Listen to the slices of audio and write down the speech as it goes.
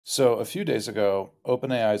So a few days ago,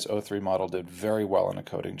 OpenAI's O3 model did very well in a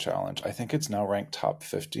coding challenge. I think it's now ranked top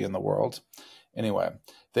 50 in the world. Anyway,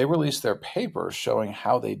 they released their paper showing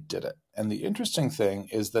how they did it. And the interesting thing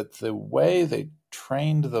is that the way they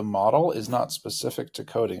trained the model is not specific to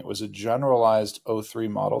coding. It was a generalized O3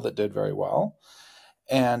 model that did very well.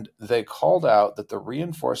 And they called out that the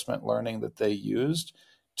reinforcement learning that they used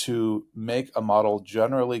to make a model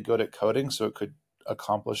generally good at coding so it could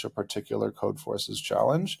accomplish a particular code forces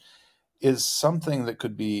challenge is something that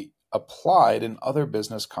could be applied in other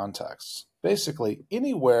business contexts. Basically,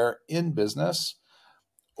 anywhere in business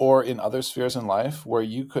or in other spheres in life where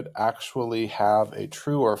you could actually have a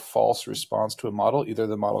true or false response to a model, either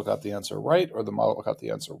the model got the answer right or the model got the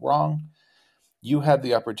answer wrong, you had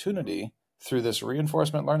the opportunity through this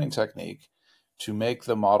reinforcement learning technique to make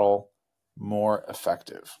the model more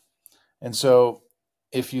effective. And so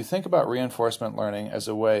if you think about reinforcement learning as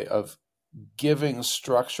a way of giving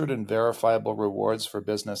structured and verifiable rewards for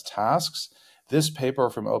business tasks, this paper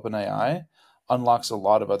from OpenAI unlocks a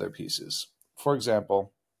lot of other pieces. For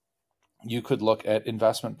example, you could look at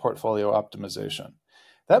investment portfolio optimization.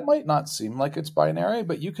 That might not seem like it's binary,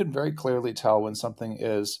 but you can very clearly tell when something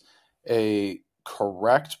is a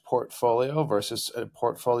correct portfolio versus a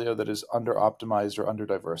portfolio that is under optimized or under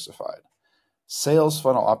diversified. Sales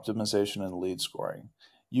funnel optimization and lead scoring.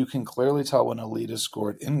 You can clearly tell when a lead is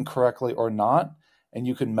scored incorrectly or not, and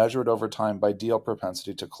you can measure it over time by deal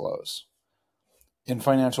propensity to close. In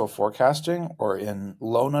financial forecasting or in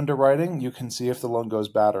loan underwriting, you can see if the loan goes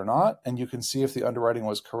bad or not, and you can see if the underwriting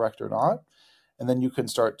was correct or not, and then you can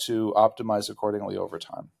start to optimize accordingly over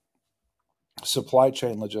time. Supply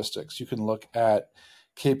chain logistics. You can look at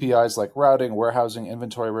KPIs like routing, warehousing,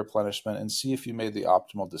 inventory replenishment, and see if you made the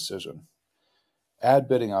optimal decision. Ad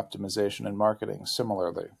bidding optimization and marketing,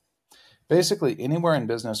 similarly. Basically, anywhere in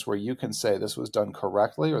business where you can say this was done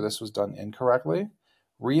correctly or this was done incorrectly,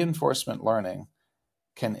 reinforcement learning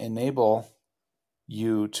can enable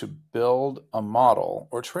you to build a model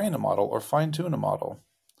or train a model or fine-tune a model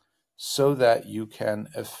so that you can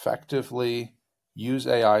effectively use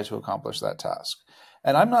AI to accomplish that task.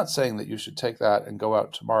 And I'm not saying that you should take that and go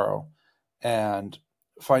out tomorrow and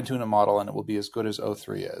fine-tune a model and it will be as good as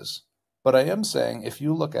O3 is. But I am saying if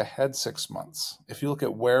you look ahead 6 months, if you look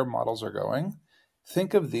at where models are going,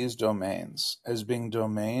 think of these domains as being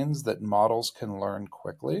domains that models can learn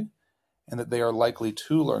quickly and that they are likely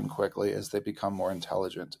to learn quickly as they become more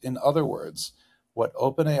intelligent. In other words, what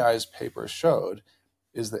OpenAI's paper showed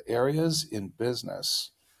is the areas in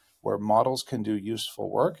business where models can do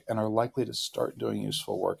useful work and are likely to start doing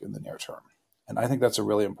useful work in the near term. And I think that's a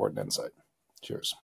really important insight. Cheers.